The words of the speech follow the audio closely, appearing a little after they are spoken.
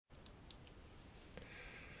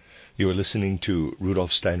You are listening to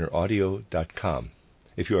RudolfSteinerAudio.com.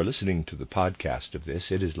 If you are listening to the podcast of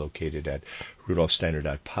this, it is located at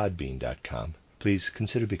RudolfSteiner.podbean.com. Please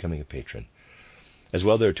consider becoming a patron. As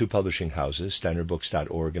well, there are two publishing houses,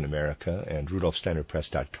 SteinerBooks.org in America and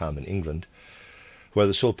RudolfSteinerPress.com in England, who are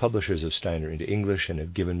the sole publishers of Steiner into English and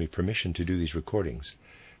have given me permission to do these recordings.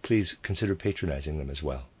 Please consider patronizing them as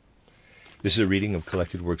well. This is a reading of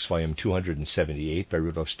Collected Works, Volume 278 by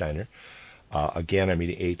Rudolf Steiner. Again, I'm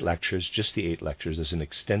reading 8 lectures, just the 8 lectures. There's an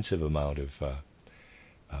extensive amount of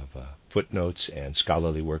footnotes and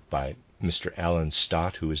scholarly work by Mr. Alan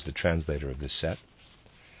Stott, who is the translator of this set.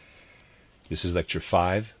 This is Lecture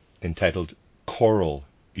 5, entitled Choral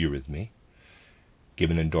Eurythmy,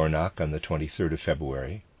 given in Dornach on the 23rd of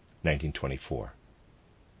February, 1924.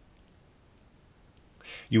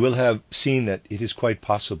 You will have seen that it is quite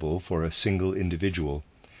possible for a single individual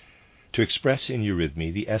to express in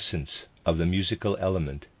eurythmy the essence of the musical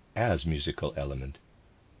element as musical element.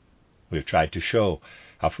 We have tried to show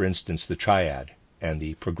how, for instance, the triad and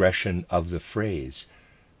the progression of the phrase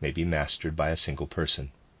may be mastered by a single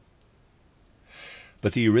person.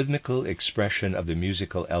 But the eurythmical expression of the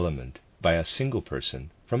musical element by a single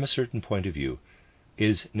person, from a certain point of view,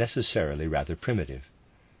 is necessarily rather primitive.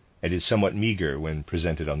 It is somewhat meager when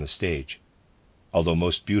presented on the stage, although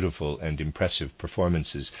most beautiful and impressive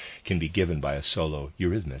performances can be given by a solo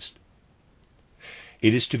eurythmist.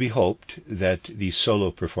 It is to be hoped that these solo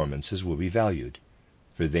performances will be valued,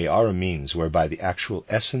 for they are a means whereby the actual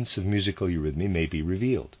essence of musical eurythmy may be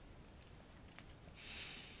revealed.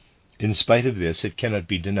 In spite of this, it cannot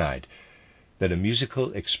be denied that a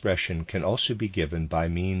musical expression can also be given by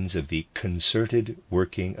means of the concerted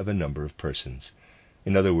working of a number of persons,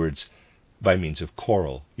 in other words, by means of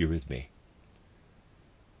choral eurythmy.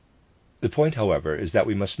 The point, however, is that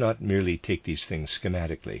we must not merely take these things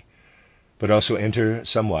schematically, but also enter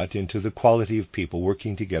somewhat into the quality of people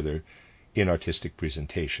working together in artistic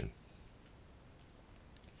presentation.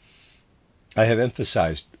 I have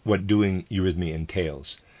emphasized what doing eurythmy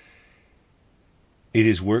entails. It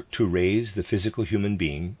is work to raise the physical human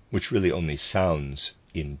being, which really only sounds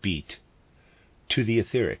in beat, to the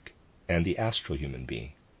etheric and the astral human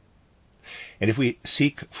being. And if we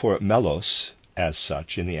seek for melos as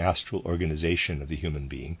such in the astral organization of the human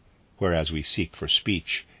being, whereas we seek for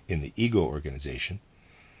speech in the ego organization,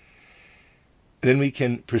 then we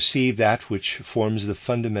can perceive that which forms the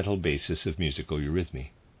fundamental basis of musical eurythmy.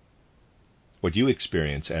 What you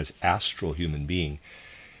experience as astral human being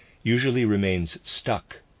usually remains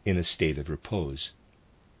stuck in a state of repose.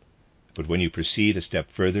 But when you proceed a step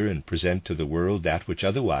further and present to the world that which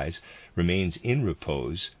otherwise remains in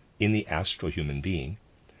repose in the astral human being,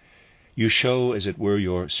 you show, as it were,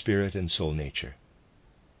 your spirit and soul nature.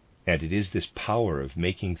 And it is this power of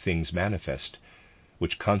making things manifest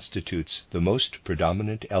which constitutes the most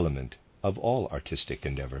predominant element of all artistic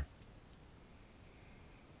endeavor.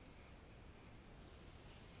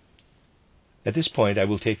 At this point, I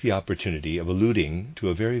will take the opportunity of alluding to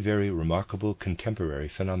a very, very remarkable contemporary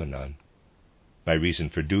phenomenon. My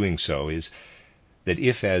reason for doing so is that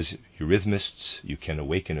if, as eurythmists, you can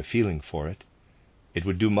awaken a feeling for it, it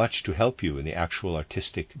would do much to help you in the actual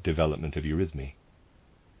artistic development of eurythmy.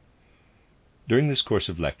 During this course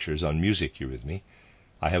of lectures on music eurythmy,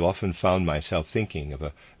 I have often found myself thinking of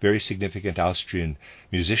a very significant Austrian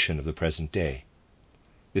musician of the present day.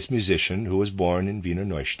 This musician, who was born in Wiener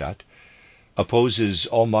Neustadt, opposes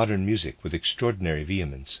all modern music with extraordinary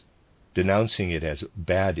vehemence, denouncing it as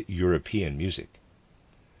bad European music.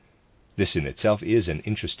 This in itself is an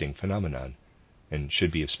interesting phenomenon, and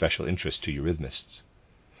should be of special interest to eurythmists.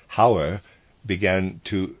 Hauer began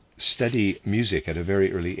to study music at a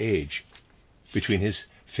very early age, between his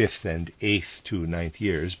 5th and 8th to 9th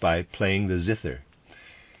years, by playing the zither,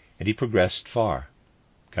 and he progressed far,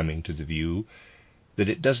 coming to the view that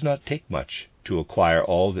it does not take much to acquire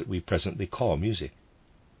all that we presently call music.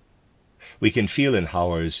 We can feel in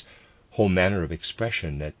Hauer's whole manner of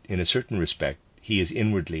expression that, in a certain respect, he is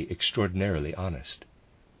inwardly extraordinarily honest.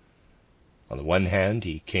 On the one hand,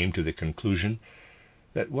 he came to the conclusion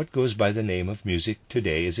that what goes by the name of music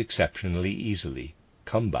today is exceptionally easily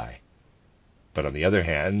come by. But on the other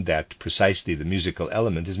hand, that precisely the musical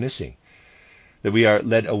element is missing, that we are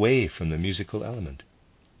led away from the musical element.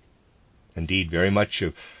 Indeed, very much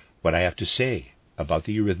of what I have to say about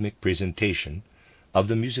the eurythmic presentation of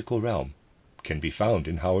the musical realm can be found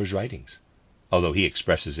in Hauer's writings, although he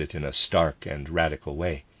expresses it in a stark and radical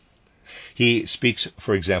way. He speaks,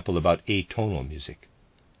 for example, about atonal music.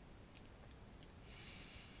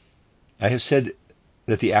 I have said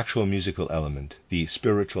that the actual musical element, the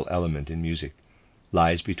spiritual element in music,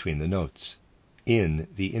 lies between the notes, in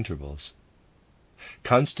the intervals,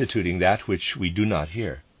 constituting that which we do not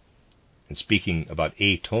hear. And speaking about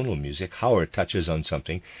atonal music, Hauer touches on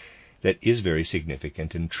something that is very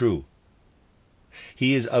significant and true.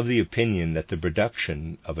 He is of the opinion that the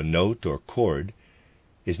production of a note or chord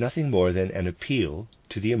is nothing more than an appeal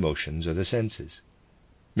to the emotions or the senses,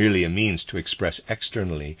 merely a means to express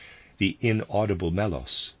externally the inaudible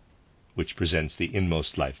melos, which presents the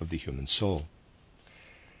inmost life of the human soul.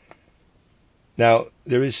 Now,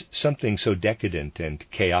 there is something so decadent and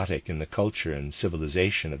chaotic in the culture and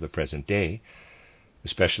civilization of the present day,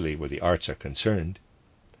 especially where the arts are concerned,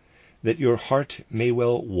 that your heart may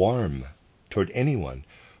well warm toward anyone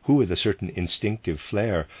who, with a certain instinctive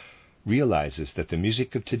flair, realizes that the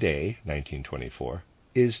music of today, 1924,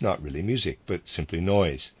 is not really music, but simply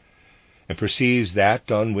noise, and perceives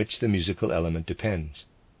that on which the musical element depends.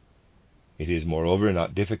 It is, moreover,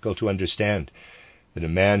 not difficult to understand that a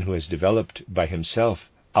man who has developed by himself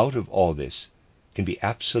out of all this can be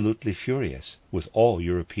absolutely furious with all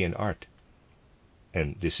European art.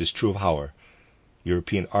 And this is true of Hauer.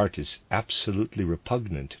 European art is absolutely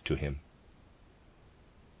repugnant to him.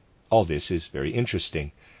 All this is very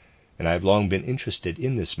interesting, and I have long been interested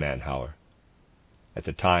in this man, Hauer. At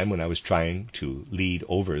the time when I was trying to lead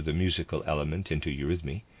over the musical element into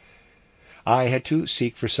eurythmy, I had to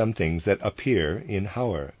seek for some things that appear in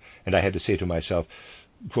Hauer, and I had to say to myself,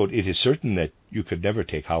 quote, "It is certain that you could never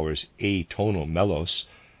take Hauer's atonal melos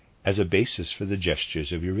as a basis for the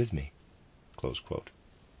gestures of eurythmy." Close quote.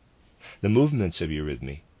 The movements of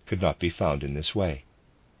eurythmy could not be found in this way.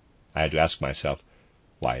 I had to ask myself,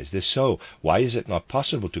 why is this so? Why is it not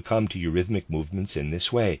possible to come to eurythmic movements in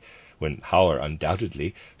this way, when Hauer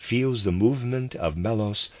undoubtedly feels the movement of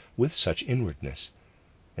melos with such inwardness,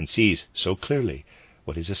 and sees so clearly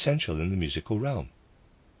what is essential in the musical realm?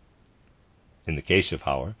 In the case of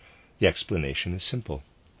Hauer, the explanation is simple.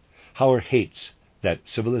 Hauer hates that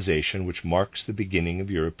civilization which marks the beginning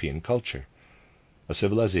of European culture, a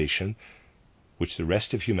civilization which the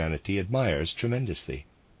rest of humanity admires tremendously.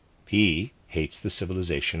 He hates the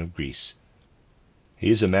civilization of Greece. He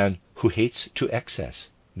is a man who hates to excess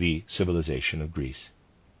the civilization of Greece.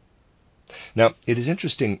 Now, it is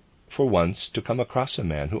interesting for once to come across a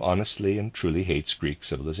man who honestly and truly hates Greek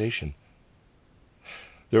civilization.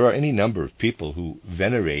 There are any number of people who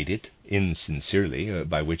venerate it insincerely,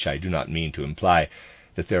 by which I do not mean to imply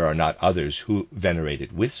that there are not others who venerate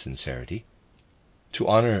it with sincerity. To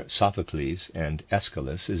honor Sophocles and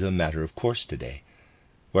Aeschylus is a matter of course today,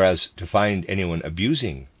 whereas to find anyone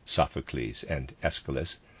abusing Sophocles and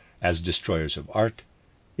Aeschylus as destroyers of art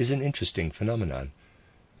is an interesting phenomenon,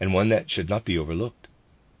 and one that should not be overlooked.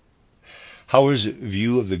 Hauer's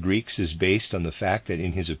view of the Greeks is based on the fact that,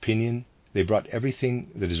 in his opinion, they brought everything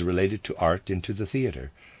that is related to art into the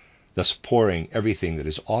theater, thus pouring everything that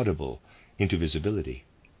is audible into visibility.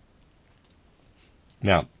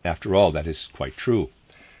 Now, after all, that is quite true.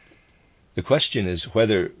 The question is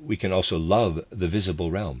whether we can also love the visible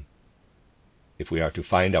realm. If we are to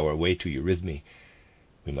find our way to eurythmy,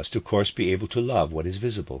 we must of course be able to love what is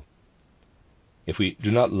visible. If we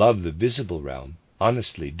do not love the visible realm,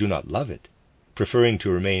 honestly do not love it, preferring to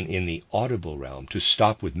remain in the audible realm, to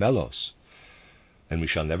stop with melos, then we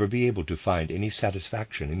shall never be able to find any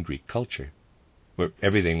satisfaction in Greek culture, where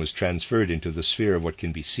everything was transferred into the sphere of what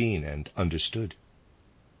can be seen and understood.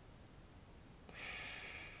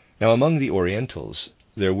 Now, among the Orientals,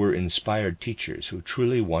 there were inspired teachers who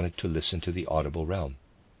truly wanted to listen to the audible realm.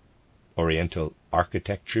 Oriental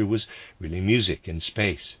architecture was really music in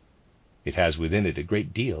space. It has within it a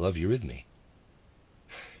great deal of eurythmy.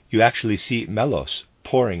 You actually see melos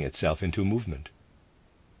pouring itself into movement.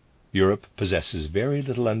 Europe possesses very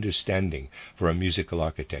little understanding for a musical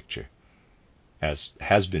architecture, as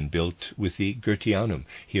has been built with the Goetheanum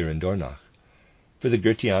here in Dornach. For the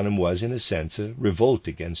Goetheanum was, in a sense, a revolt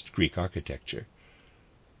against Greek architecture.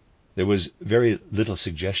 There was very little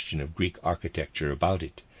suggestion of Greek architecture about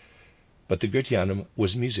it, but the Goetheanum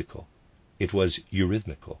was musical. It was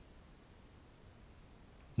eurythmical.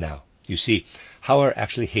 Now, you see, Hauer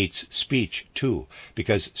actually hates speech too,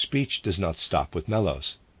 because speech does not stop with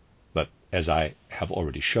melos, but, as I have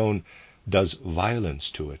already shown, does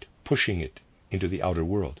violence to it, pushing it into the outer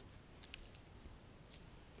world.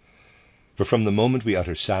 For from the moment we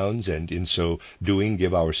utter sounds, and in so doing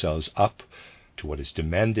give ourselves up to what is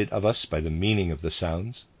demanded of us by the meaning of the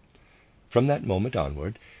sounds, from that moment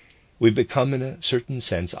onward we become in a certain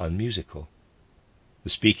sense unmusical. The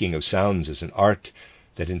speaking of sounds is an art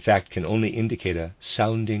that in fact can only indicate a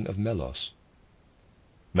sounding of melos.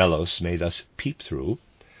 Melos may thus peep through,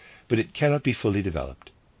 but it cannot be fully developed.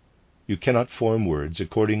 you cannot form words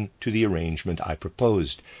according to the arrangement I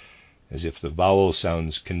proposed, as if the vowel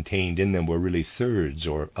sounds contained in them were really thirds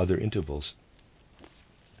or other intervals.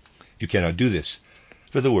 You cannot do this,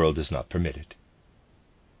 for the world does not permit it.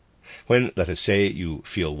 When, let us say, you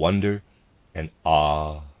feel wonder and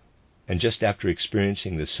awe, and just after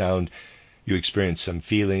experiencing the sound, you experience some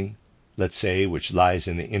feeling, let's say, which lies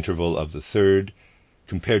in the interval of the third,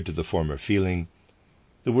 compared to the former feeling,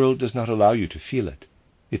 the world does not allow you to feel it.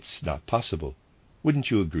 It's not possible. Wouldn't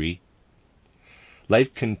you agree?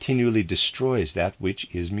 Life continually destroys that which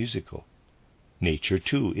is musical. Nature,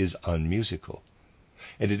 too, is unmusical.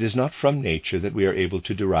 And it is not from nature that we are able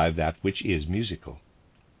to derive that which is musical.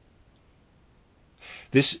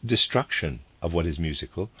 This destruction of what is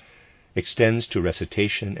musical extends to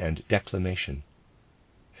recitation and declamation.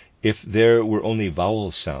 If there were only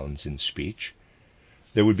vowel sounds in speech,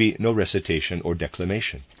 there would be no recitation or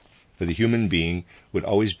declamation, for the human being would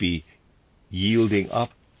always be yielding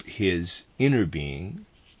up his inner being,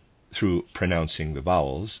 through pronouncing the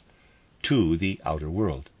vowels, to the outer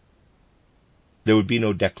world. There would be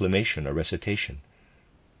no declamation or recitation,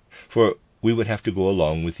 for we would have to go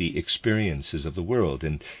along with the experiences of the world,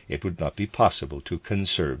 and it would not be possible to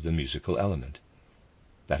conserve the musical element.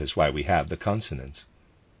 That is why we have the consonants.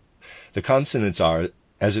 The consonants are,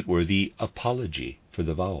 as it were, the apology for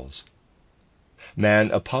the vowels. Man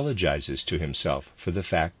apologizes to himself for the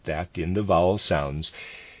fact that in the vowel sounds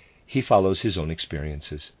he follows his own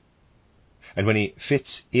experiences. And when he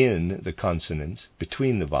fits in the consonants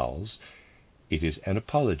between the vowels, it is an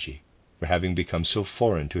apology for having become so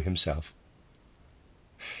foreign to himself.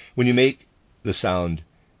 When you make the sound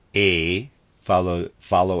a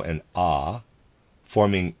follow an a,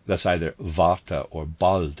 forming thus either vata or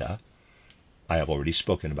balda, I have already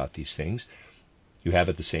spoken about these things, you have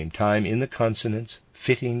at the same time in the consonants,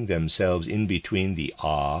 fitting themselves in between the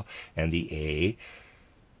a and the a,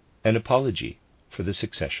 an apology for the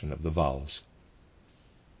succession of the vowels.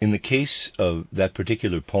 In the case of that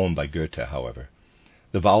particular poem by Goethe, however,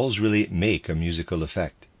 the vowels really make a musical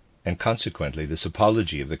effect, and consequently this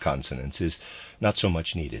apology of the consonants is not so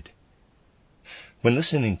much needed. When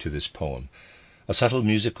listening to this poem, a subtle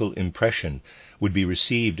musical impression would be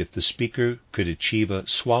received if the speaker could achieve a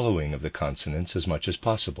swallowing of the consonants as much as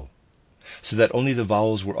possible, so that only the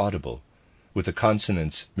vowels were audible, with the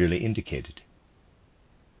consonants merely indicated.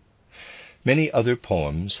 Many other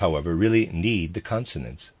poems, however, really need the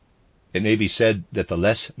consonants. It may be said that the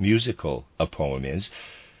less musical a poem is,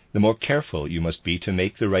 the more careful you must be to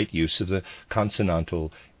make the right use of the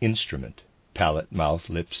consonantal instrument, palate, mouth,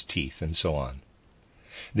 lips, teeth, and so on.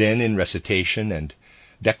 Then in recitation and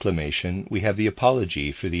declamation we have the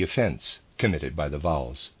apology for the offense committed by the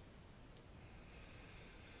vowels.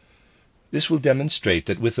 This will demonstrate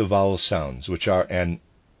that with the vowel sounds, which are an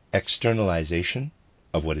externalization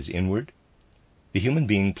of what is inward, the human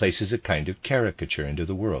being places a kind of caricature into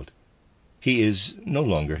the world. He is no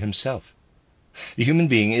longer himself. The human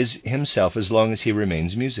being is himself as long as he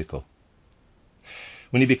remains musical.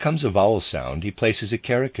 When he becomes a vowel sound, he places a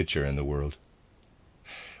caricature in the world.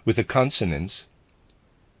 With the consonants,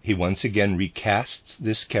 he once again recasts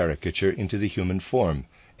this caricature into the human form,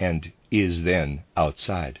 and is then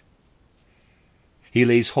outside. He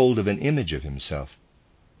lays hold of an image of himself.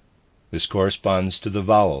 This corresponds to the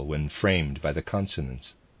vowel when framed by the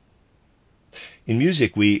consonants. In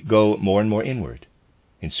music we go more and more inward.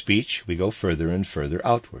 In speech we go further and further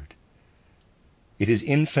outward. It is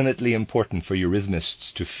infinitely important for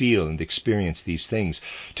eurythmists to feel and experience these things,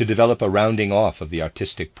 to develop a rounding off of the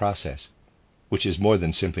artistic process, which is more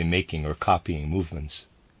than simply making or copying movements.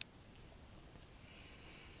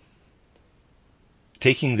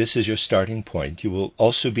 Taking this as your starting point, you will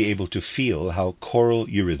also be able to feel how choral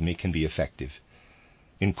eurythmy can be effective.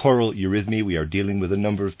 In choral eurythmy, we are dealing with a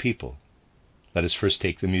number of people. Let us first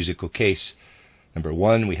take the musical case. Number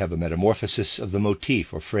 1, we have a metamorphosis of the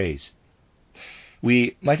motif or phrase.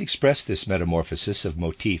 We might express this metamorphosis of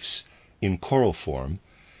motifs in choral form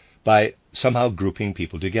by somehow grouping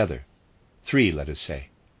people together. 3, let us say.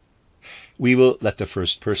 We will let the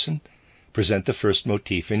first person present the first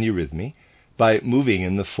motif in eurythmy by moving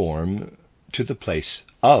in the form to the place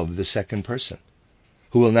of the second person,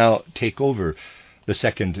 who will now take over the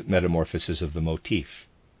second metamorphosis of the motif.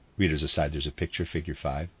 Readers aside, there's a picture, figure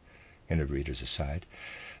 5, and of readers aside.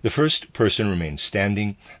 The first person remains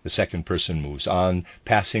standing, the second person moves on,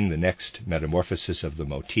 passing the next metamorphosis of the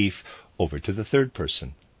motif over to the third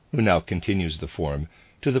person, who now continues the form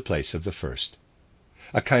to the place of the first.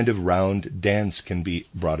 A kind of round dance can be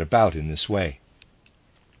brought about in this way.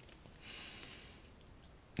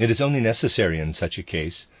 It is only necessary in such a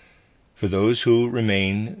case for those who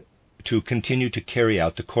remain to continue to carry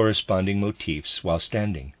out the corresponding motifs while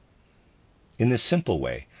standing. In this simple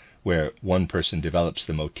way, where one person develops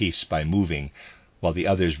the motifs by moving while the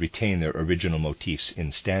others retain their original motifs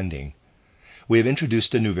in standing, we have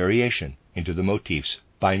introduced a new variation into the motifs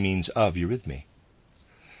by means of eurythmy.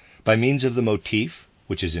 By means of the motif,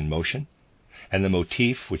 which is in motion, and the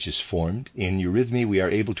motif which is formed in eurythmy, we are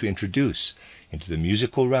able to introduce into the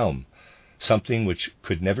musical realm something which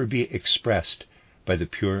could never be expressed by the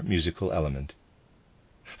pure musical element.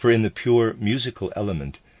 For in the pure musical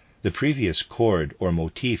element, the previous chord or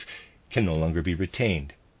motif can no longer be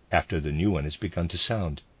retained after the new one has begun to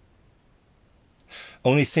sound.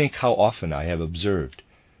 Only think how often I have observed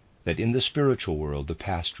that in the spiritual world the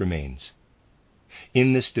past remains.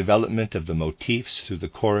 In this development of the motifs through the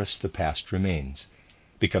chorus, the past remains,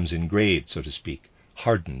 becomes engraved, so to speak,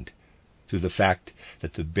 hardened, through the fact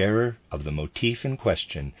that the bearer of the motif in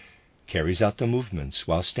question carries out the movements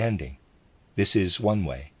while standing. This is one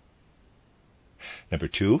way. Number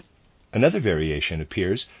 2, another variation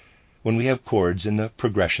appears when we have chords in the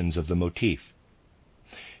progressions of the motif.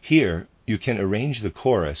 Here, you can arrange the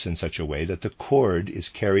chorus in such a way that the chord is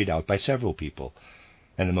carried out by several people,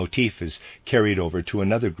 and the motif is carried over to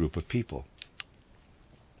another group of people.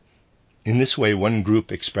 In this way, one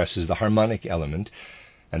group expresses the harmonic element,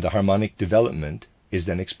 and the harmonic development is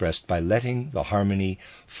then expressed by letting the harmony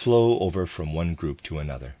flow over from one group to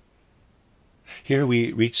another. Here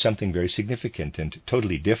we reach something very significant and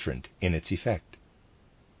totally different in its effect.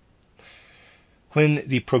 When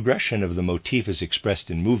the progression of the motif is expressed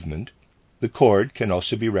in movement, the chord can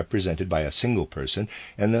also be represented by a single person,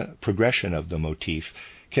 and the progression of the motif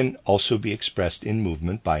can also be expressed in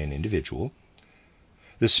movement by an individual.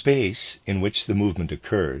 The space in which the movement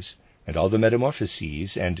occurs, and all the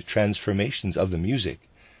metamorphoses and transformations of the music,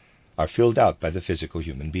 are filled out by the physical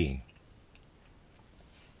human being.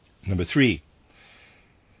 Number 3,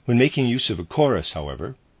 when making use of a chorus,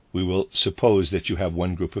 however, we will suppose that you have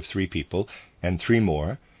one group of 3 people, and 3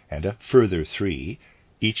 more, and a further 3,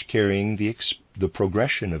 each carrying the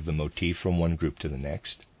progression of the motif from one group to the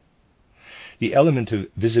next. The element of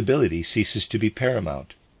visibility ceases to be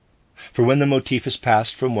paramount, for when the motif is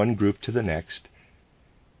passed from one group to the next,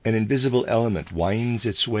 an invisible element winds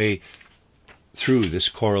its way through this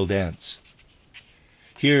choral dance.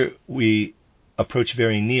 Here we approach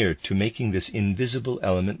very near to making this invisible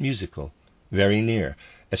element musical, very near,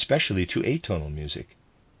 especially to atonal music.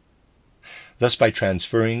 Thus, by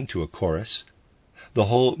transferring to a chorus, the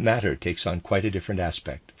whole matter takes on quite a different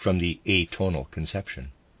aspect from the atonal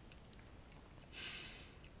conception.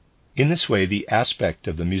 In this way, the aspect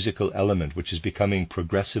of the musical element which is becoming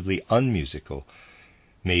progressively unmusical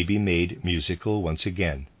may be made musical once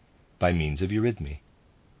again by means of eurythmy,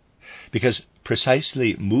 because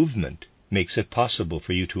precisely movement makes it possible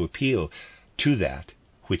for you to appeal to that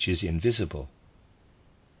which is invisible.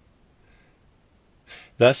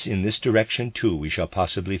 Thus, in this direction too, we shall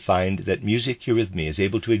possibly find that music eurythmy is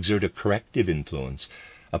able to exert a corrective influence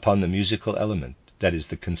upon the musical element, that is,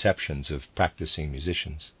 the conceptions of practicing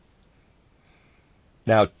musicians.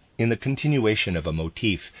 Now, in the continuation of a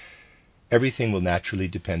motif, everything will naturally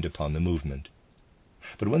depend upon the movement.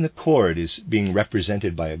 But when the chord is being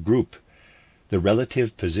represented by a group, the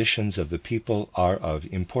relative positions of the people are of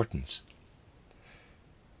importance.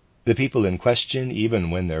 The people in question,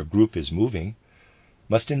 even when their group is moving,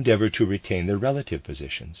 must endeavor to retain their relative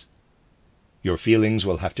positions. Your feelings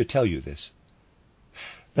will have to tell you this.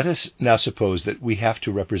 Let us now suppose that we have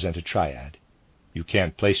to represent a triad. You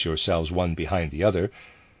can't place yourselves one behind the other,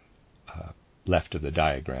 left of the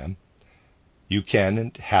diagram. You can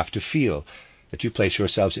and have to feel that you place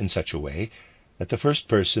yourselves in such a way that the first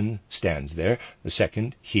person stands there, the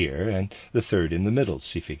second here, and the third in the middle,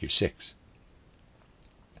 see figure 6.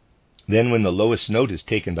 Then when the lowest note is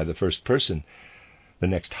taken by the first person, the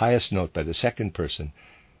next highest note by the second person,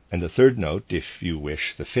 and the third note, if you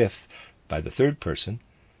wish, the fifth, by the third person,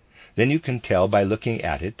 then you can tell by looking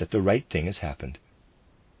at it that the right thing has happened.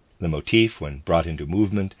 The motif, when brought into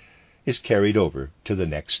movement, is carried over to the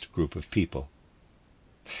next group of people.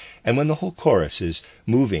 And when the whole chorus is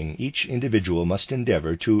moving, each individual must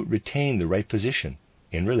endeavor to retain the right position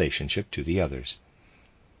in relationship to the others.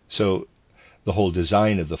 So the whole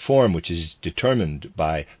design of the form, which is determined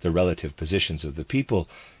by the relative positions of the people,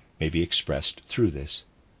 may be expressed through this.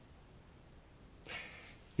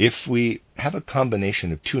 If we have a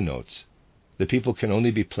combination of 2 notes, the people can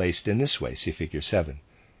only be placed in this way, see figure 7.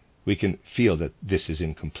 We can feel that this is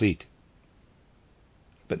incomplete.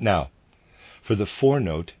 But now, for the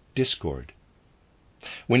 4-note discord.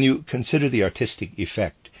 When you consider the artistic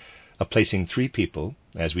effect of placing 3 people,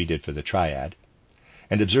 as we did for the triad,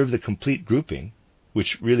 and observe the complete grouping,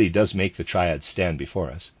 which really does make the triad stand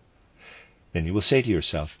before us, then you will say to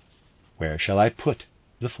yourself, where shall I put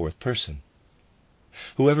the fourth person?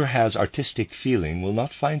 Whoever has artistic feeling will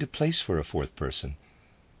not find a place for a fourth person.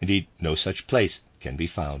 Indeed, no such place can be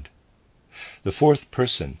found. The fourth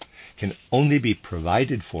person can only be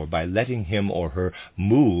provided for by letting him or her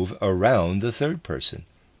move around the third person.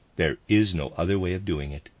 There is no other way of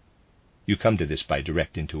doing it. You come to this by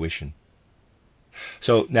direct intuition.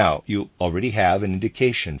 So now you already have an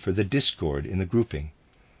indication for the discord in the grouping.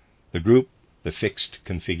 The group, the fixed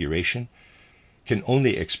configuration, can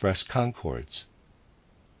only express concords.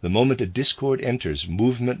 The moment a discord enters,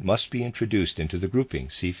 movement must be introduced into the grouping.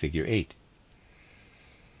 See Figure 8.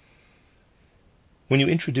 When you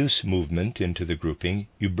introduce movement into the grouping,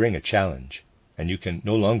 you bring a challenge, and you can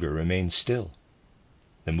no longer remain still.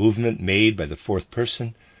 The movement made by the fourth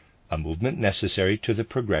person, a movement necessary to the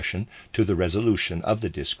progression, to the resolution of the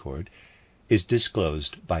discord, is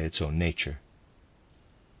disclosed by its own nature.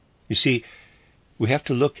 You see, we have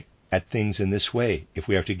to look at things in this way if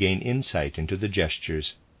we are to gain insight into the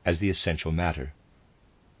gestures as the essential matter.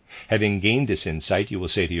 Having gained this insight, you will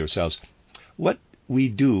say to yourselves, what we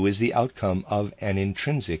do is the outcome of an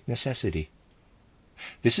intrinsic necessity.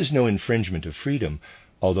 This is no infringement of freedom,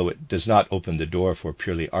 although it does not open the door for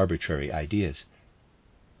purely arbitrary ideas.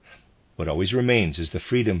 What always remains is the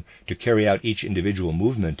freedom to carry out each individual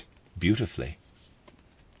movement beautifully.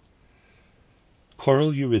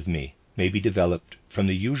 Choral eurythmy may be developed from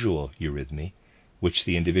the usual eurythmy which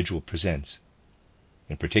the individual presents.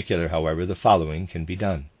 In particular, however, the following can be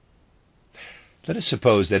done. Let us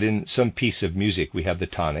suppose that in some piece of music we have the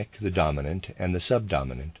tonic, the dominant, and the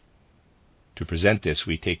subdominant. To present this,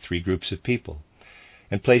 we take 3 groups of people,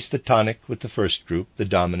 and place the tonic with the first group, the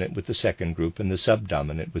dominant with the second group, and the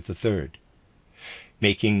subdominant with the third,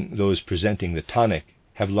 making those presenting the tonic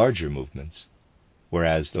have larger movements,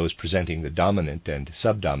 whereas those presenting the dominant and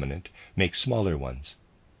subdominant make smaller ones.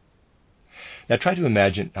 Now try to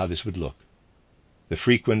imagine how this would look. The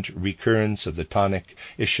frequent recurrence of the tonic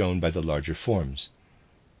is shown by the larger forms.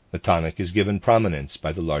 The tonic is given prominence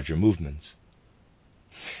by the larger movements.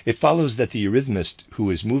 It follows that the eurythmist who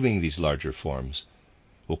is moving these larger forms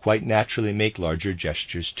will quite naturally make larger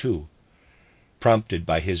gestures too, prompted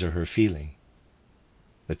by his or her feeling.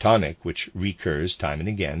 The tonic, which recurs time and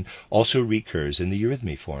again, also recurs in the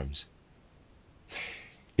eurythmy forms.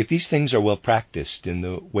 If these things are well practiced in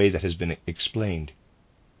the way that has been explained,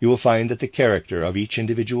 you will find that the character of each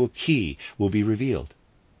individual key will be revealed,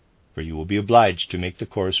 for you will be obliged to make the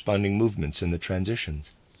corresponding movements in the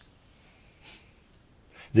transitions.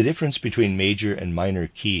 The difference between major and minor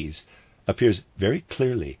keys appears very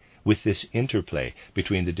clearly with this interplay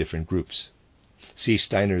between the different groups. See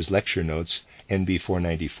Steiner's lecture notes, NB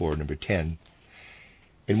 494, number 10.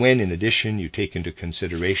 And when, in addition, you take into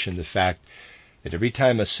consideration the fact that every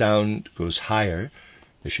time a sound goes higher,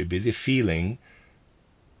 there should be the feeling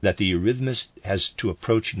that the eurythmist has to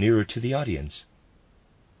approach nearer to the audience,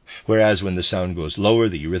 whereas when the sound goes lower,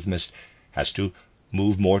 the eurythmist has to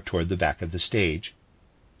move more toward the back of the stage.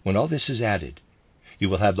 When all this is added, you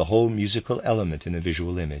will have the whole musical element in a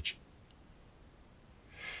visual image.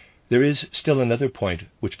 There is still another point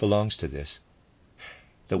which belongs to this,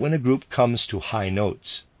 that when a group comes to high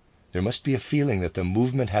notes, there must be a feeling that the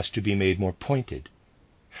movement has to be made more pointed,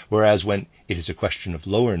 whereas when it is a question of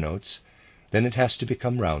lower notes, then it has to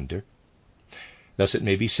become rounder. Thus it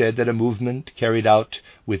may be said that a movement carried out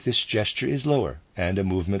with this gesture is lower, and a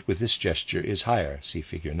movement with this gesture is higher. See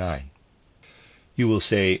Figure 9. You will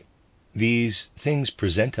say, these things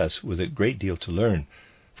present us with a great deal to learn,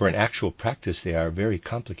 for in actual practice they are very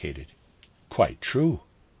complicated. Quite true.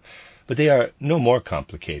 But they are no more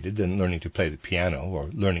complicated than learning to play the piano or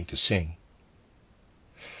learning to sing.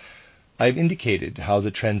 I have indicated how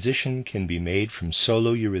the transition can be made from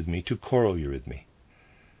solo eurythmy to choral eurythmy.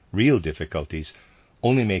 Real difficulties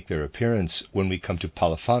only make their appearance when we come to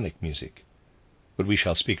polyphonic music, but we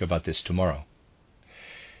shall speak about this tomorrow.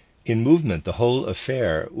 In movement, the whole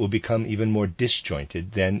affair will become even more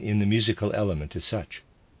disjointed than in the musical element as such.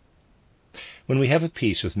 When we have a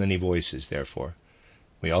piece with many voices, therefore,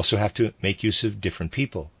 we also have to make use of different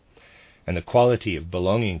people, and the quality of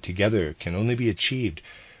belonging together can only be achieved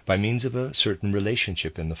by means of a certain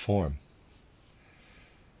relationship in the form.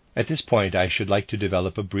 At this point, I should like to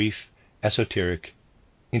develop a brief, esoteric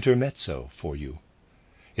intermezzo for you.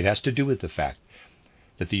 It has to do with the fact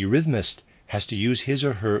that the eurythmist has to use his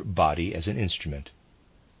or her body as an instrument.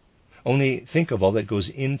 Only think of all that goes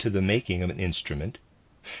into the making of an instrument,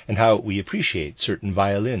 and how we appreciate certain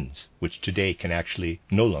violins, which today can actually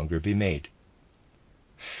no longer be made.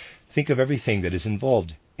 think of everything that is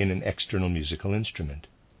involved in an external musical instrument.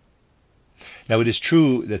 Now, it is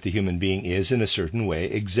true that the human being is, in a certain way,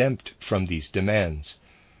 exempt from these demands,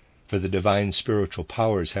 for the divine spiritual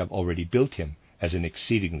powers have already built him as an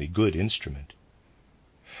exceedingly good instrument.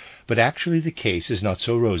 But actually the case is not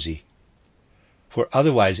so rosy, for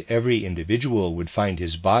otherwise every individual would find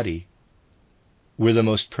his body were the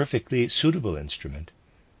most perfectly suitable instrument.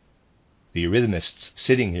 The eurythmists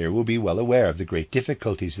sitting here will be well aware of the great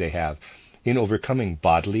difficulties they have in overcoming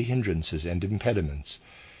bodily hindrances and impediments,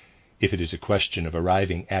 if it is a question of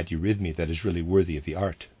arriving at eurythmy that is really worthy of the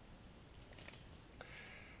art.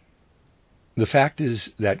 The fact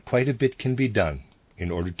is that quite a bit can be done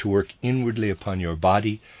in order to work inwardly upon your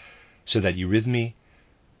body so that eurythmy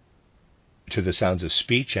to the sounds of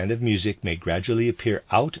speech and of music may gradually appear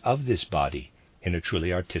out of this body in a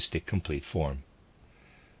truly artistic, complete form.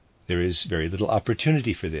 There is very little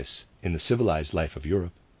opportunity for this in the civilized life of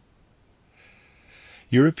Europe.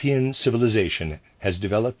 European civilization has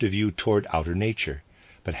developed a view toward outer nature,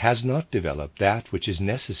 but has not developed that which is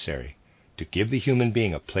necessary to give the human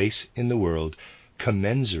being a place in the world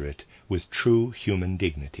commensurate with true human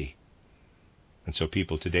dignity. And so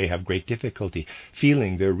people today have great difficulty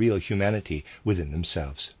feeling their real humanity within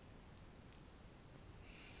themselves.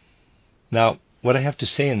 Now, what I have to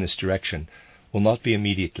say in this direction will not be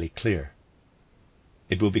immediately clear.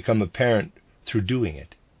 It will become apparent through doing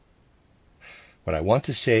it. What I want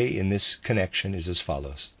to say in this connection is as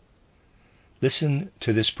follows. Listen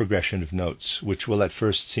to this progression of notes, which will at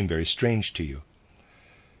first seem very strange to you.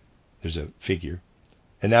 There's a figure.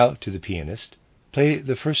 And now to the pianist. Play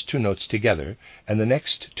the first two notes together and the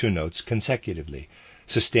next two notes consecutively,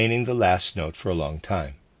 sustaining the last note for a long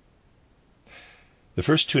time. The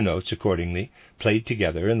first two notes, accordingly, played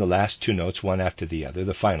together, and the last two notes one after the other,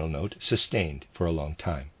 the final note, sustained for a long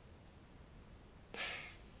time.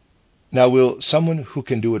 Now, will someone who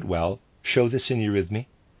can do it well show this in eurythmy,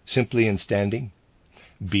 simply in standing?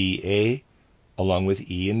 B, A, along with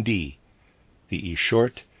E and D, the E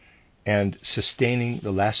short, and sustaining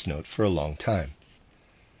the last note for a long time.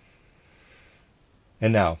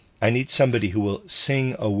 And now, I need somebody who will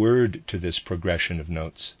sing a word to this progression of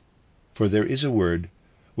notes, for there is a word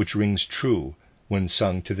which rings true when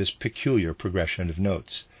sung to this peculiar progression of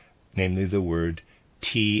notes, namely the word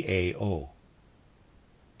T-A-O.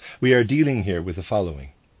 We are dealing here with the following.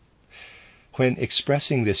 When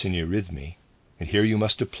expressing this in eurythmy, and here you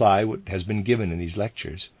must apply what has been given in these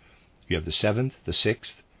lectures, you have the seventh, the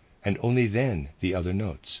sixth, and only then the other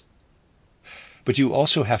notes. But you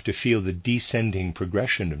also have to feel the descending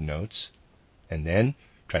progression of notes, and then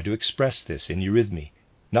try to express this in eurythmy,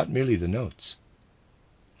 not merely the notes.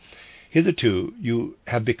 Hitherto you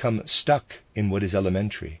have become stuck in what is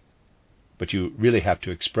elementary, but you really have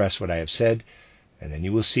to express what I have said, and then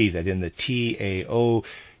you will see that in the T-A-O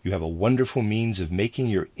you have a wonderful means of making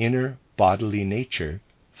your inner bodily nature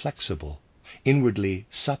flexible, inwardly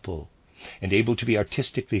supple, and able to be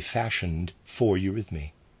artistically fashioned for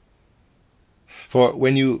eurythmy. For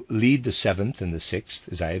when you lead the seventh and the sixth,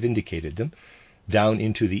 as I have indicated them, down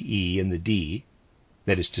into the E and the D,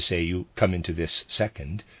 that is to say, you come into this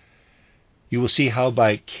second, you will see how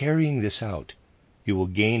by carrying this out, you will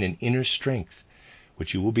gain an inner strength,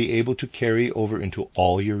 which you will be able to carry over into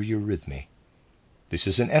all your eurythmy. This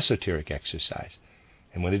is an esoteric exercise,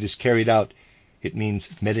 and when it is carried out, it means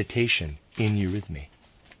meditation in eurythmy.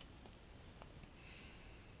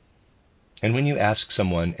 And when you ask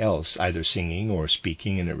someone else, either singing or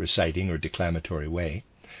speaking in a reciting or declamatory way,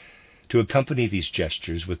 to accompany these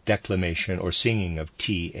gestures with declamation or singing of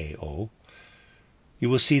T-A-O, you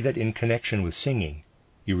will see that in connection with singing,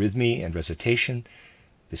 eurythmy and recitation,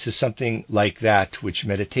 this is something like that which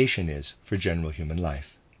meditation is for general human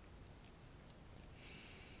life.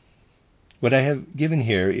 What I have given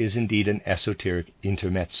here is indeed an esoteric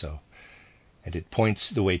intermezzo, and it points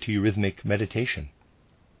the way to eurythmic meditation.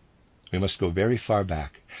 We must go very far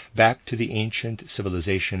back to the ancient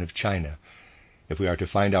civilization of China, if we are to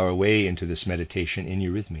find our way into this meditation in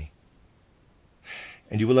eurythmy.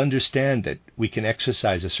 And you will understand that we can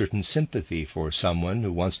exercise a certain sympathy for someone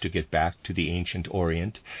who wants to get back to the ancient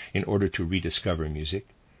Orient in order to rediscover music,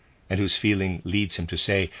 and whose feeling leads him to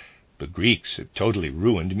say, the Greeks have totally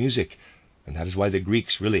ruined music, and that is why the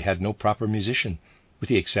Greeks really had no proper musician, with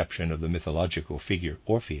the exception of the mythological figure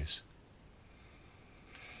Orpheus.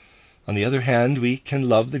 On the other hand, we can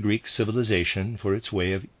love the Greek civilization for its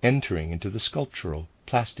way of entering into the sculptural,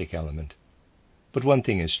 plastic element. But one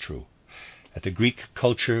thing is true, that the Greek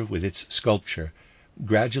culture with its sculpture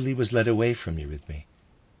gradually was led away from eurythmy.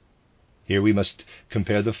 Here we must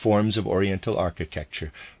compare the forms of Oriental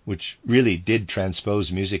architecture, which really did transpose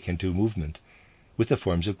music into movement, with the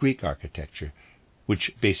forms of Greek architecture,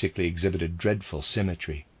 which basically exhibited dreadful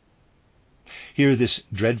symmetry. Here this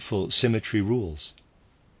dreadful symmetry rules.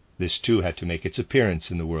 This too had to make its appearance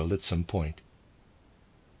in the world at some point.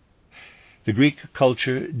 The Greek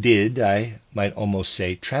culture did, I might almost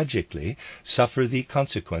say tragically, suffer the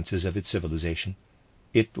consequences of its civilization.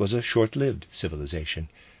 It was a short-lived civilization,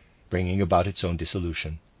 bringing about its own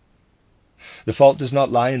dissolution. The fault does not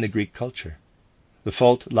lie in the Greek culture. The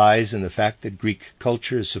fault lies in the fact that Greek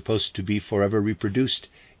culture is supposed to be forever reproduced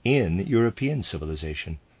in European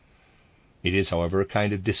civilization. It is, however, a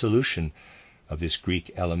kind of dissolution of this Greek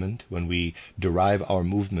element when we derive our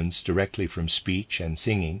movements directly from speech and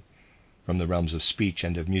singing, from the realms of speech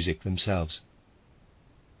and of music themselves.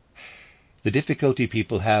 The difficulty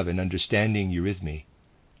people have in understanding eurythmy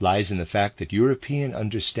lies in the fact that European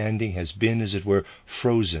understanding has been, as it were,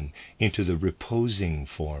 frozen into the reposing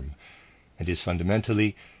form, and is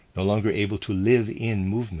fundamentally no longer able to live in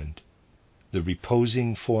movement. The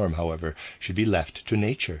reposing form, however, should be left to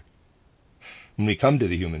nature. When we come to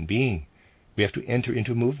the human being, we have to enter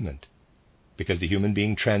into movement, because the human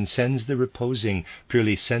being transcends the reposing,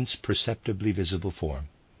 purely sense-perceptibly visible form.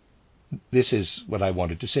 This is what I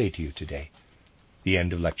wanted to say to you today. The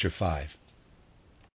end of Lecture 5.